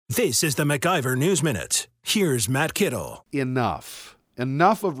This is the MacIver News Minute. Here's Matt Kittle. Enough.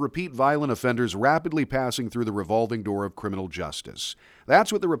 Enough of repeat violent offenders rapidly passing through the revolving door of criminal justice.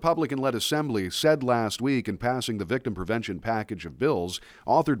 That's what the Republican-led Assembly said last week in passing the victim prevention package of bills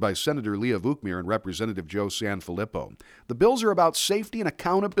authored by Senator Leah Vukmir and Representative Joe Sanfilippo. The bills are about safety and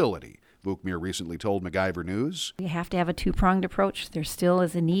accountability, Vukmir recently told MacIver News. You have to have a two-pronged approach. There still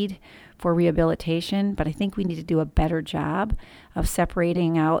is a need for rehabilitation, but I think we need to do a better job of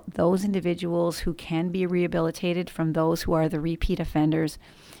separating out those individuals who can be rehabilitated from those who are the repeat offenders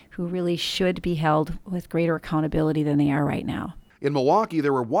who really should be held with greater accountability than they are right now. In Milwaukee,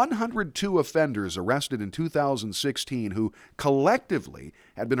 there were 102 offenders arrested in 2016 who collectively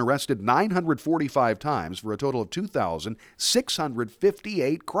had been arrested 945 times for a total of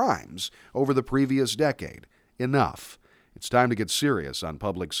 2,658 crimes over the previous decade. Enough. It's time to get serious on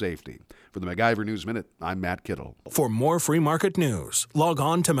public safety. For the MacIver News Minute, I'm Matt Kittle. For more free market news, log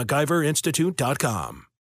on to MacIverInstitute.com.